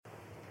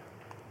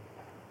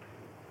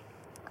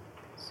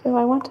So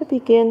I want to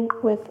begin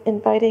with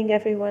inviting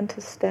everyone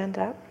to stand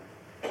up.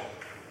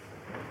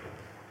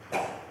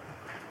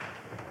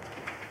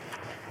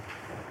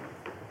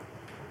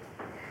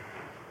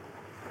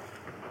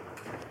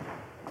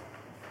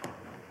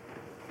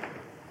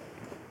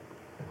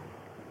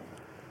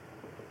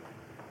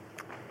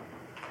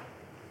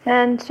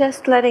 And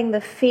just letting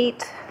the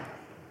feet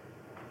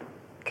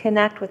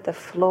connect with the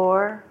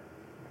floor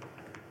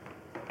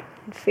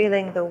and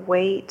feeling the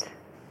weight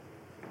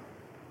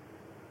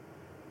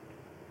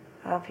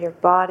of your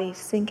body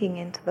sinking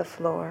into the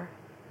floor,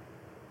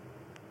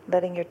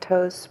 letting your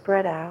toes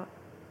spread out.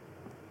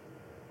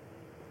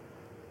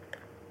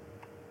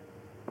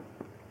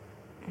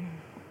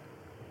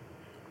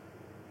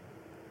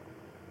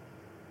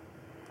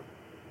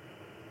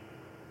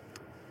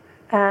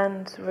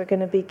 And we're going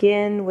to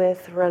begin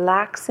with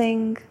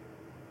relaxing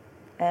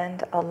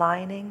and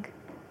aligning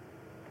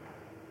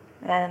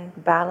and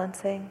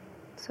balancing.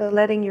 So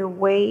letting your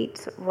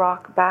weight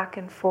rock back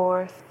and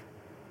forth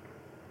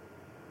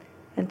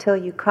until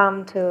you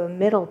come to a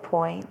middle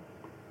point.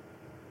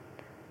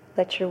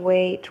 Let your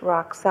weight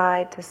rock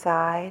side to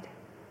side,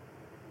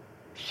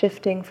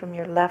 shifting from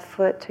your left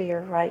foot to your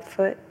right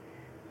foot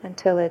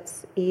until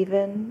it's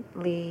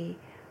evenly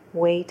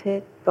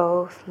weighted,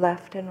 both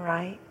left and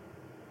right.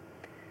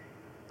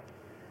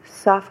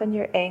 Soften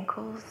your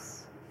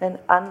ankles and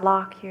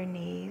unlock your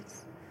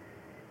knees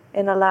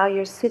and allow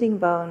your sitting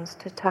bones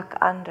to tuck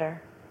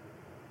under.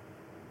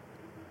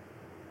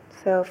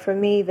 So for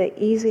me, the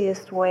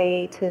easiest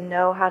way to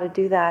know how to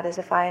do that is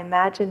if I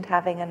imagined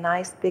having a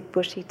nice big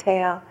bushy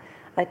tail,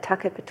 I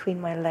tuck it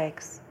between my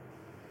legs.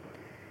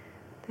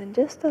 Then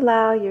just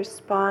allow your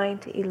spine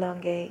to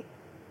elongate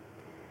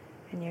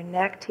and your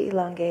neck to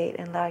elongate,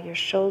 and allow your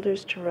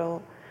shoulders to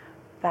roll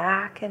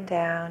back and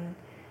down,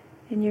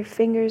 and your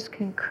fingers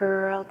can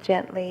curl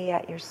gently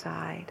at your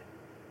side.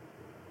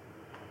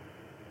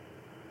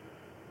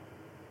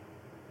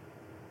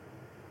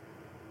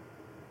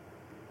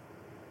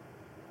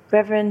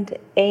 Reverend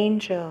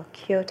Angel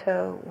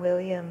Kyoto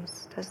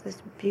Williams does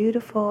this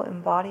beautiful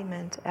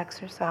embodiment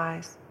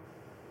exercise,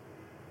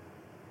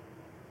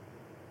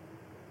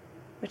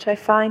 which I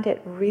find it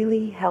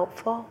really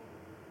helpful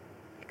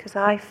because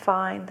I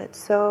find that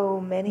so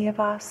many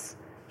of us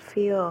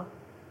feel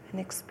and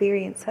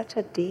experience such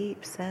a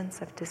deep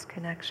sense of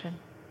disconnection.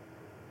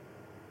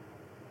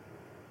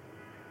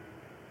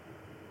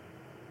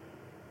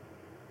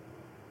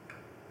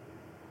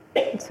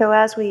 And so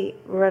as we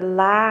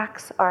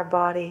relax our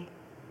body,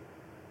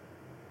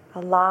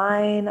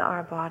 align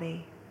our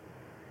body,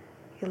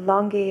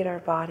 elongate our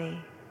body,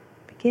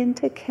 begin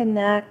to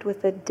connect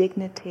with the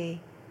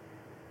dignity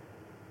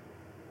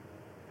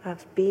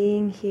of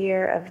being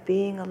here, of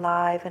being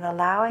alive, and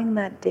allowing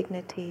that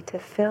dignity to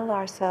fill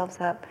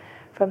ourselves up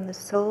from the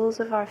soles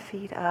of our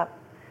feet up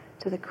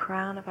to the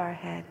crown of our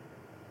head.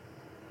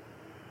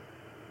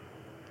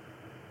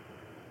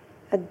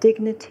 A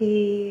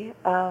dignity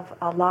of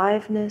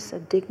aliveness, a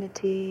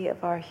dignity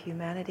of our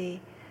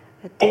humanity,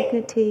 a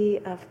dignity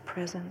of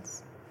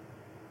presence.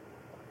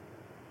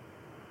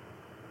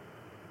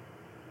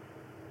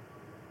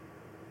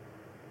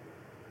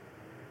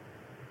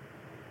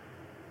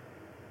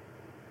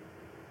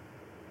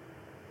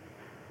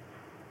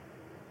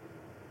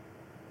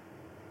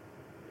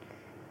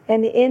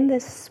 And in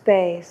this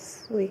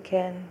space, we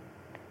can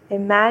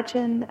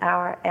imagine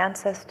our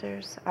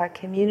ancestors, our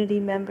community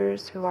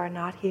members who are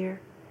not here,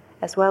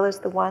 as well as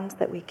the ones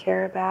that we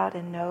care about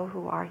and know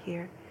who are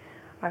here,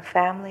 our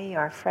family,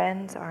 our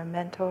friends, our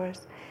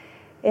mentors,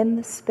 in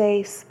the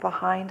space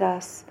behind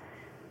us,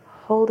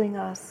 holding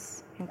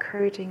us,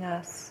 encouraging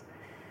us,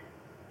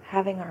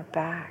 having our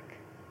back.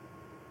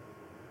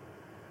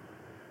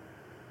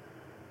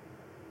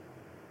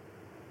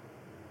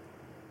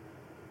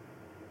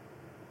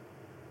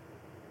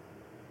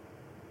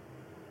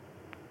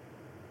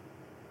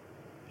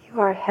 You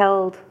are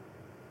held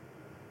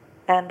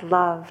and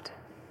loved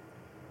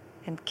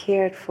and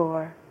cared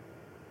for.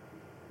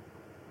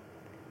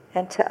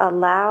 And to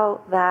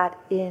allow that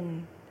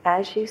in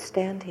as you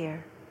stand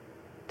here,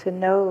 to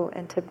know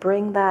and to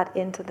bring that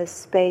into the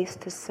space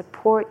to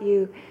support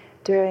you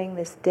during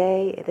this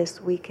day,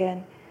 this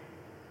weekend,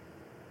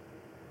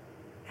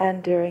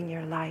 and during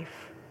your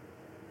life.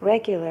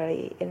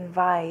 Regularly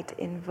invite,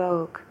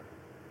 invoke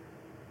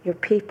your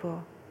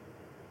people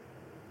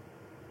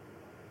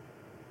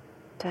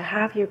to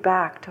have your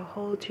back, to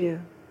hold you,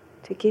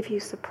 to give you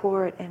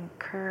support and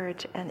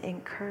courage and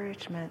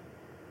encouragement,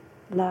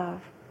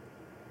 love,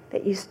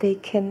 that you stay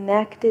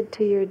connected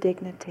to your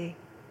dignity.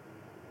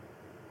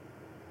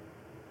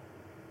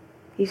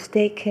 You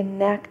stay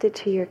connected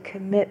to your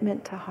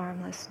commitment to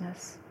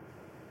harmlessness.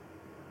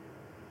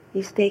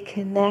 You stay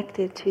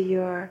connected to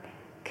your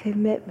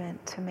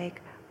commitment to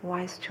make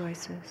wise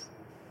choices.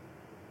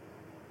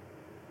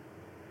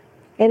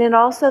 And in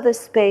also the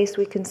space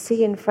we can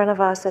see in front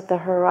of us at the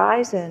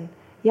horizon,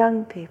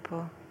 young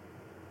people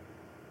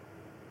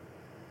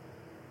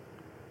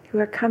who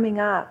are coming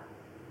up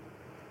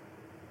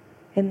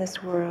in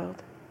this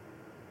world.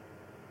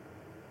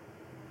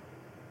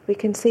 We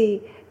can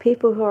see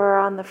people who are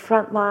on the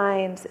front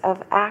lines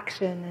of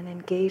action and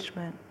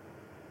engagement.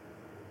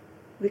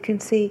 We can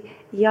see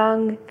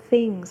young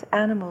things,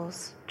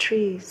 animals,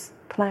 trees,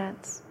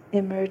 plants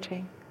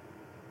emerging.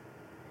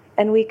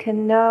 And we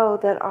can know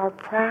that our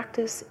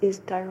practice is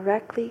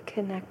directly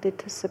connected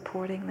to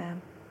supporting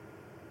them.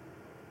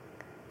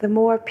 The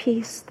more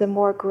peace, the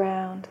more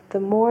ground, the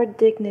more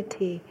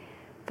dignity,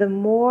 the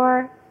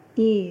more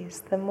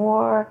ease, the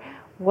more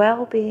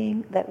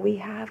well-being that we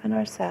have in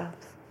ourselves,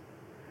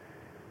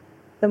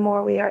 the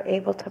more we are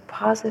able to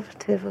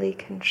positively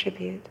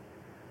contribute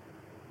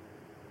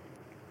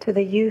to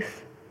the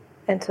youth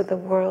and to the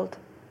world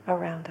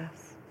around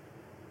us.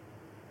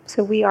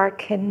 So we are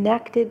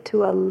connected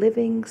to a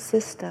living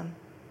system.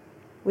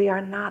 We are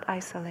not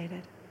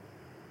isolated.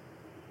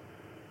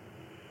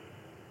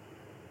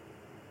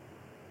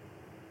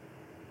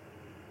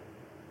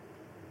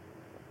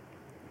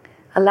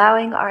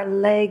 Allowing our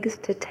legs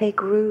to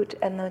take root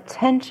and the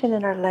tension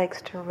in our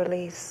legs to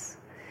release.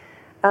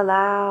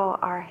 Allow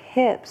our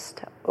hips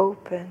to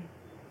open,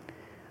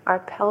 our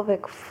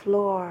pelvic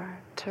floor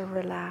to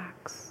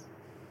relax.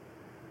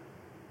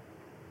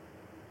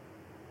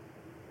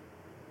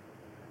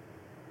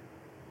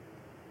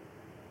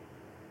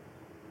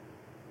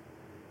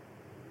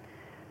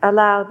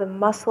 Allow the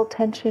muscle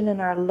tension in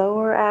our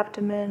lower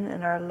abdomen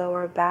and our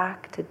lower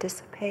back to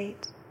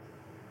dissipate.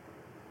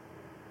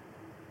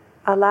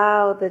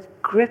 Allow the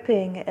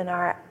gripping in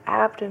our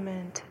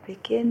abdomen to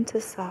begin to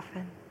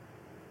soften.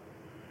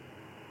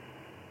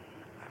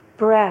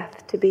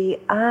 Breath to be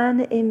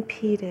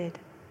unimpeded.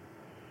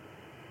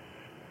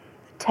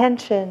 The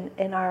tension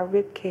in our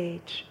rib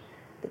cage,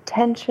 the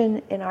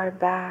tension in our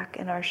back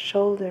and our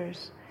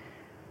shoulders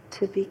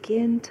to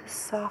begin to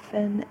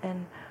soften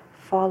and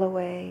fall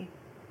away.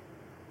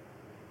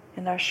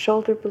 In our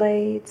shoulder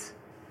blades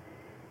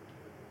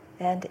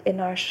and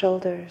in our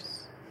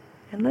shoulders.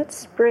 And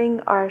let's bring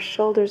our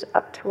shoulders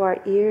up to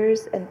our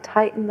ears and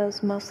tighten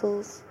those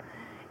muscles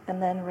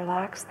and then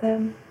relax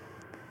them.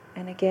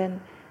 And again,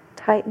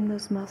 tighten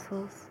those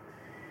muscles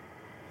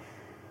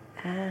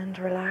and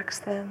relax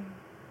them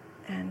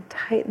and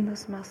tighten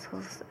those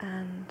muscles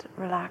and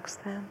relax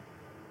them.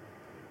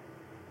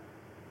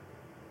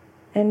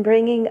 And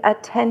bringing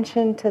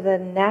attention to the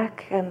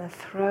neck and the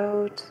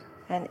throat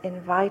and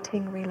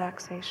inviting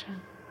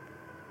relaxation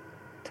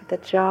to the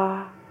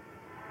jaw,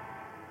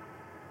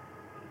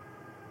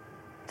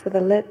 to the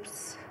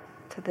lips,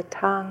 to the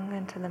tongue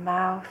and to the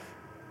mouth,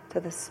 to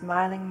the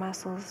smiling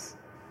muscles,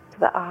 to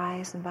the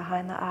eyes and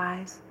behind the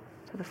eyes,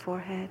 to the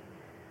forehead,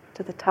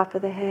 to the top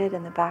of the head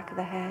and the back of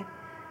the head,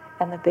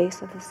 and the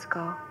base of the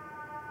skull.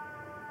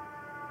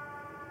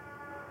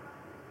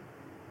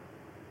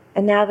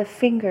 And now the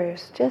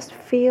fingers, just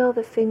feel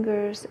the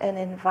fingers and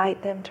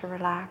invite them to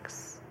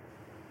relax.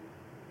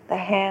 The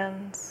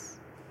hands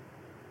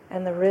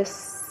and the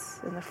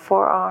wrists and the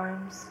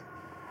forearms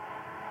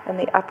and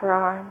the upper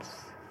arms.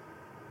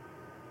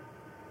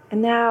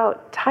 And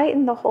now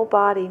tighten the whole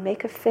body,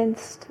 make a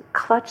fist,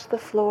 clutch the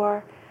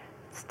floor,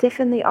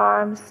 stiffen the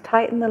arms,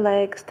 tighten the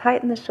legs,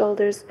 tighten the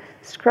shoulders,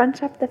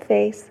 scrunch up the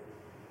face,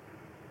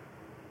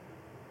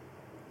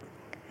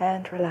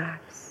 and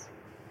relax.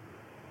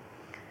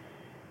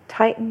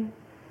 Tighten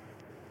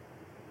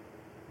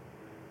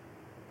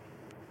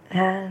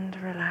and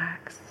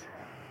relax.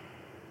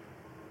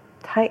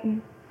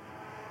 Tighten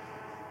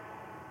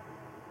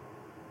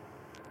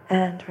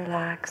and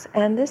relax.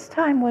 And this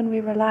time when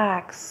we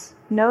relax,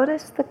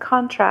 notice the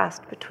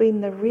contrast between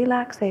the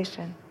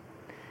relaxation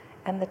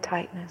and the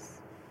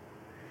tightness.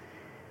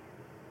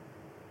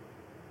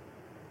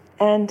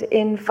 And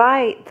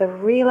invite the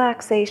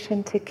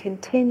relaxation to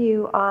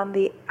continue on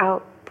the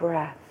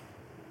out-breath.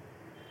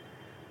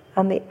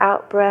 On the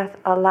out-breath,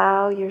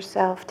 allow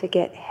yourself to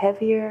get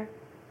heavier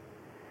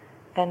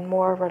and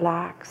more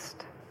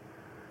relaxed.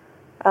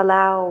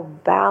 Allow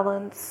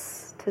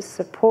balance to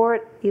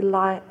support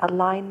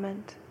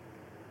alignment.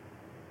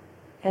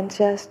 And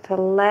just to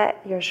let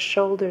your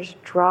shoulders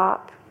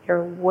drop,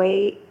 your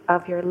weight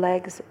of your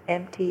legs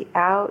empty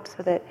out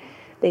so that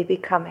they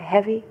become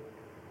heavy.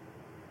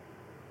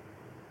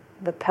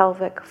 The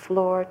pelvic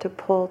floor to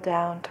pull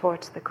down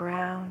towards the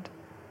ground.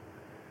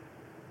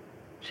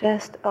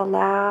 Just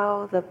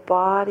allow the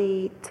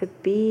body to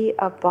be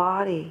a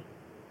body,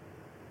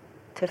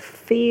 to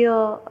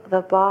feel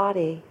the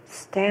body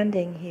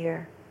standing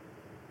here,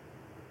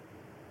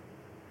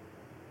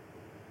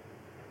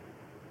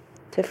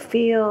 to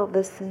feel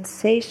the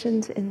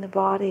sensations in the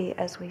body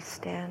as we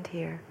stand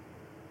here.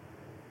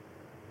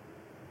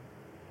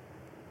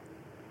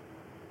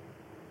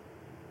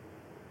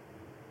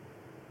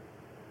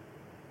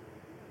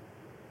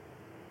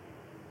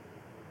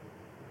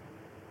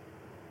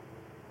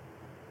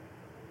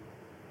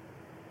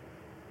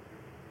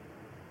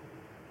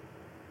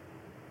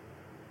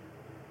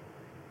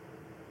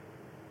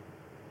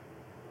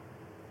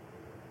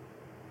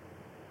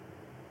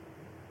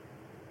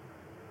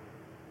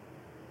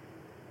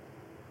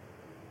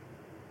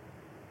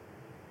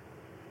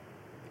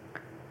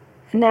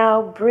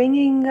 Now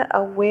bringing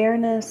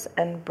awareness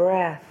and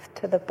breath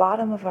to the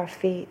bottom of our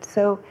feet.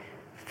 So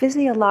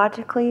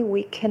physiologically,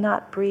 we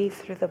cannot breathe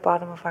through the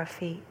bottom of our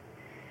feet.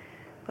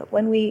 But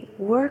when we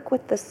work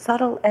with the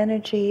subtle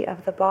energy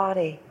of the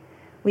body,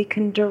 we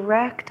can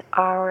direct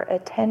our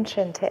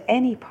attention to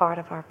any part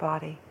of our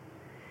body.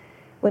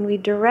 When we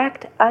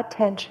direct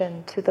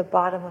attention to the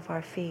bottom of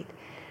our feet,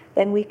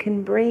 then we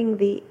can bring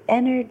the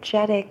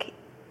energetic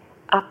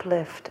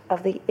uplift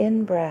of the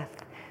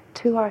in-breath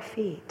to our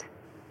feet.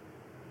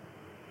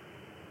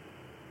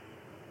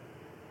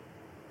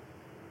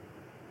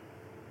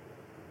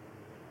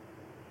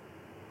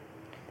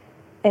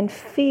 And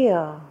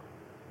feel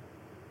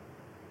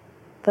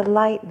the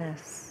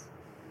lightness,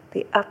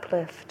 the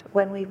uplift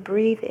when we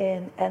breathe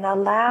in and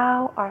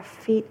allow our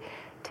feet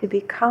to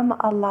become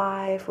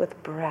alive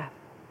with breath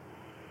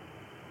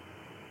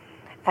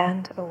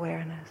and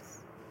awareness.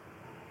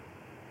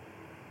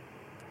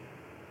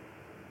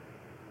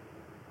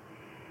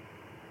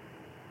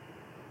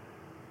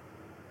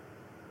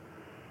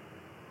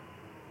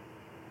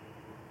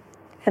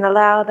 And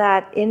allow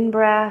that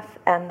in-breath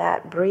and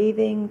that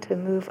breathing to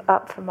move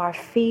up from our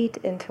feet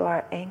into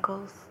our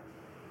ankles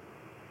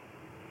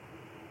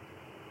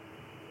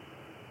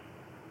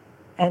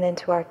and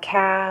into our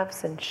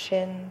calves and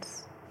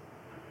shins.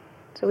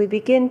 So we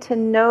begin to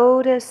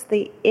notice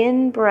the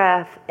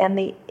in-breath and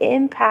the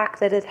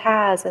impact that it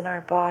has in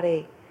our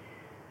body,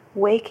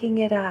 waking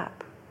it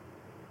up.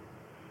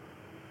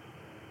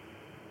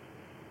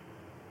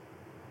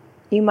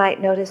 You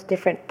might notice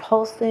different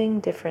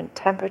pulsing, different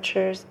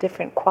temperatures,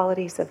 different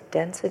qualities of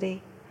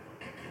density.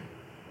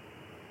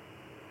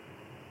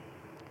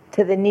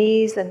 To the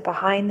knees and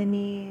behind the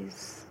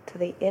knees, to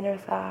the inner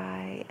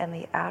thigh and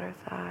the outer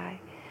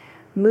thigh.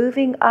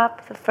 Moving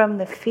up from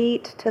the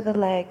feet to the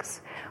legs,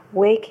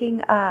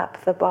 waking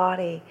up the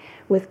body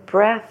with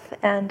breath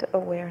and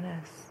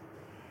awareness.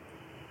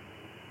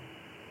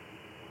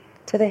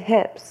 To the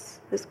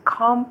hips, this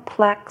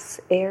complex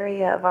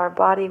area of our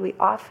body we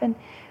often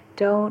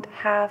don't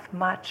have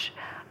much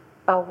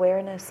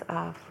awareness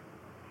of.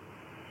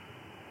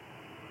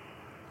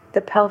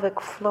 The pelvic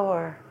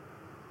floor.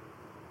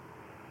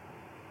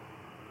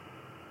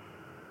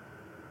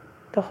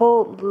 The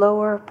whole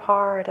lower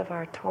part of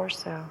our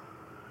torso.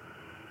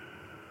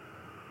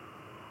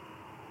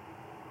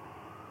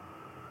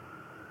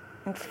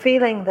 And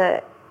feeling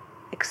the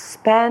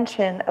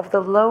expansion of the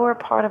lower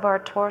part of our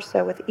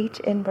torso with each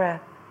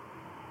in-breath.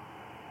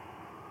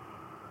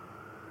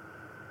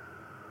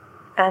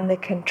 And the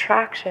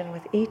contraction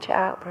with each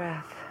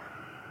out-breath.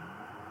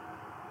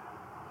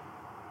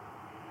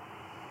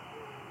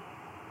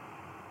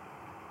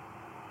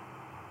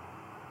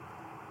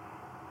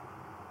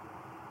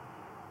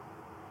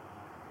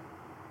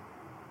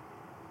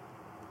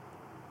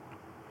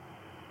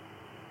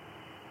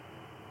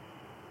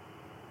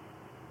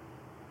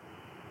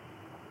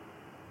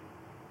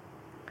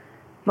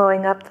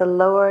 Moving up the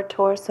lower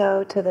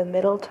torso to the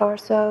middle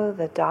torso,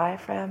 the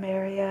diaphragm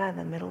area and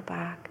the middle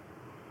back.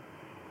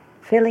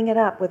 Filling it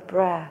up with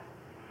breath.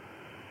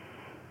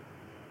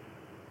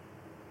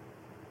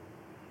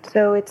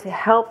 So it's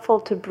helpful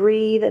to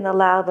breathe and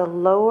allow the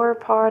lower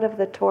part of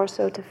the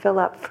torso to fill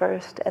up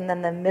first, and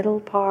then the middle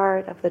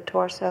part of the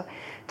torso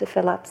to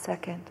fill up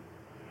second.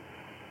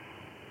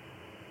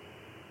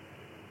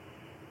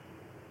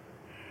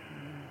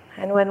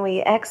 And when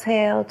we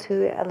exhale,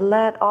 to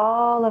let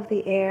all of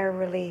the air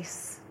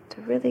release,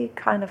 to really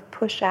kind of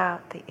push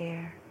out the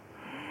air.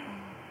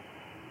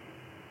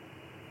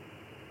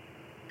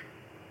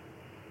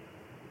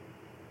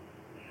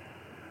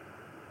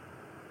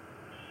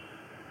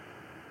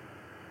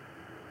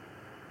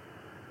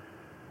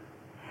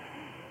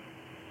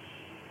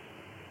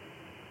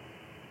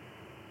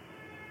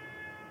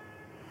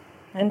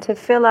 And to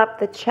fill up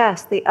the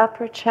chest, the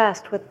upper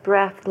chest with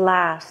breath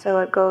last. So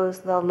it goes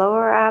the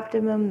lower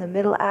abdomen, the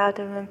middle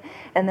abdomen,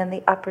 and then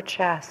the upper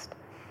chest.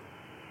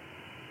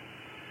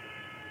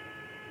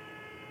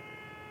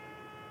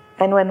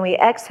 And when we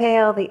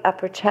exhale, the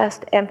upper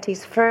chest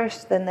empties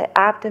first, then the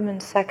abdomen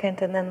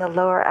second, and then the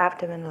lower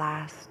abdomen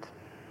last.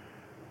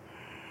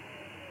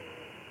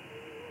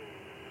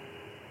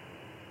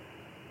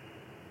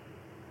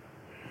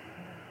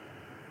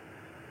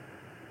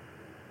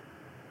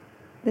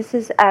 This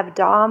is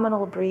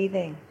abdominal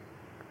breathing.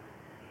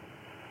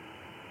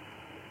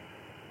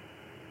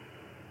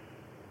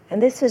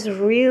 And this is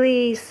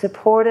really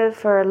supportive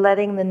for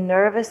letting the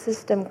nervous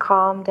system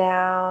calm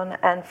down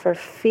and for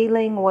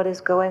feeling what is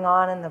going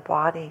on in the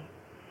body.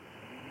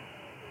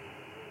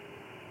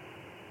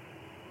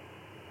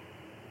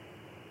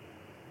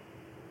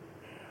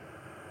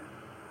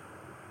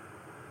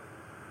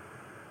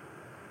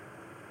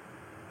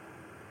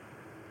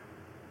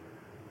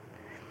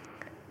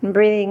 And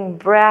bringing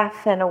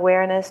breath and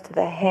awareness to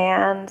the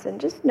hands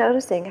and just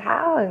noticing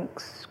how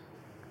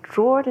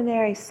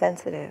extraordinary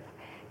sensitive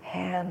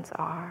hands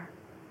are.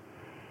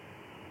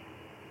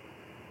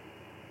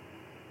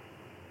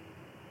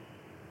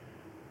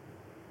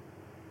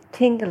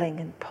 Tingling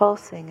and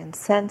pulsing and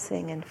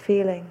sensing and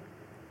feeling.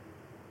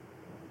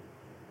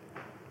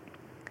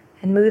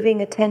 And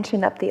moving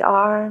attention up the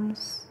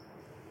arms,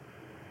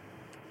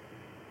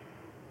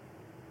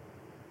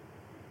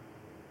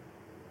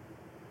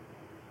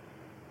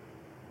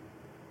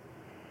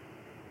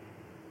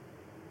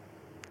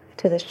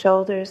 to the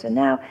shoulders. And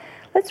now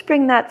let's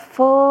bring that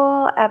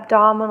full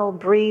abdominal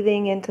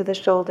breathing into the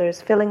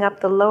shoulders, filling up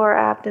the lower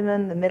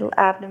abdomen, the middle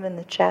abdomen,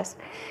 the chest,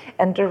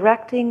 and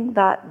directing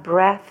that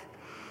breath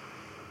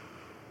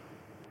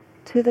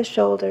to the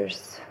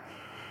shoulders.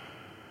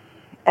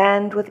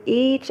 And with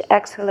each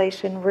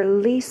exhalation,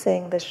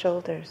 releasing the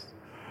shoulders.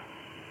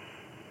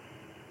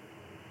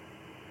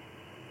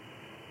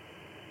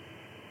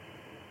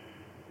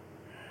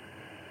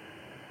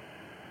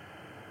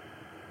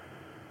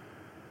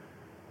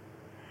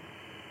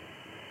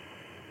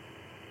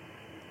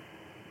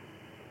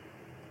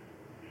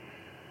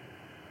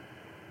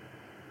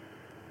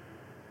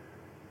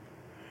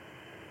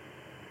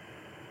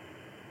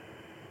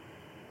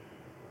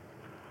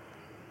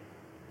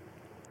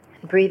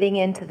 Breathing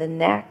into the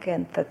neck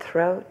and the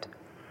throat.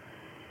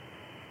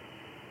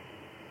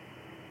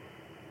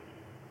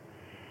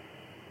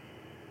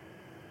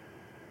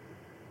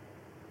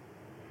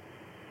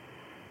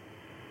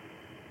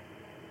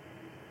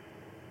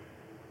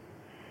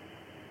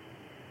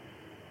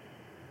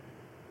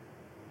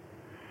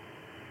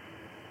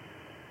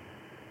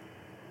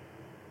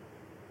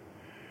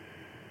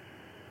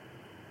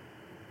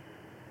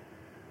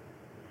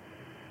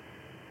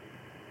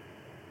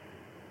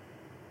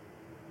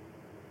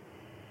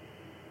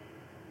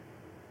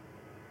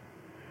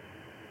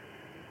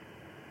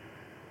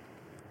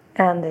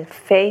 And the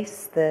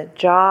face, the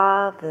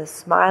jaw, the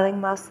smiling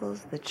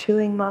muscles, the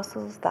chewing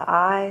muscles, the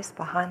eyes,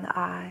 behind the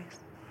eyes.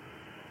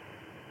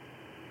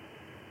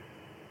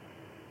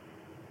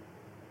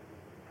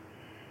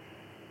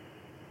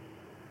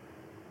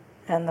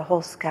 And the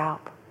whole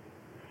scalp.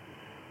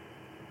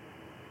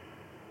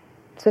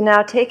 So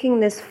now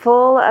taking this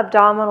full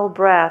abdominal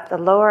breath, the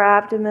lower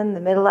abdomen, the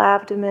middle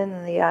abdomen,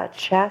 and the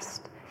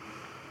chest,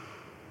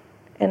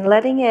 and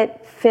letting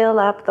it fill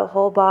up the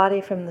whole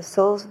body from the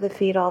soles of the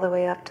feet all the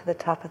way up to the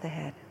top of the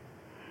head.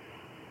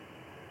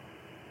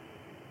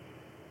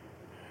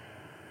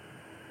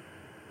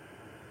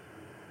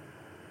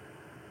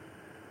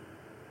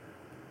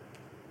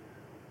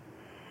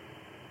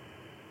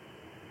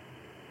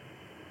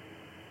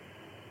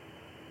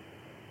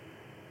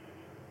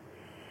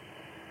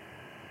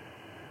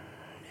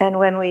 And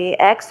when we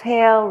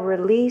exhale,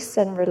 release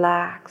and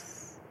relax.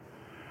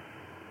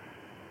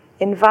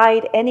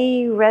 Invite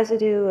any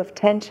residue of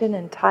tension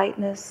and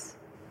tightness,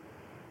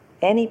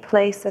 any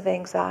place of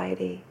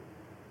anxiety,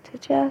 to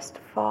just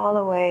fall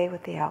away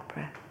with the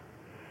out-breath.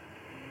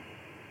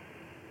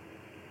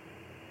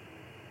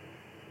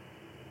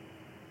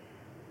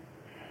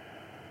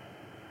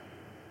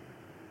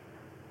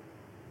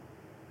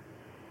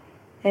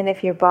 And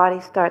if your body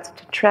starts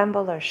to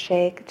tremble or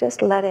shake,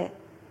 just let it.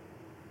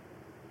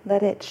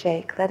 Let it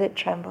shake, let it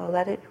tremble,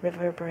 let it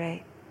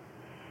reverberate.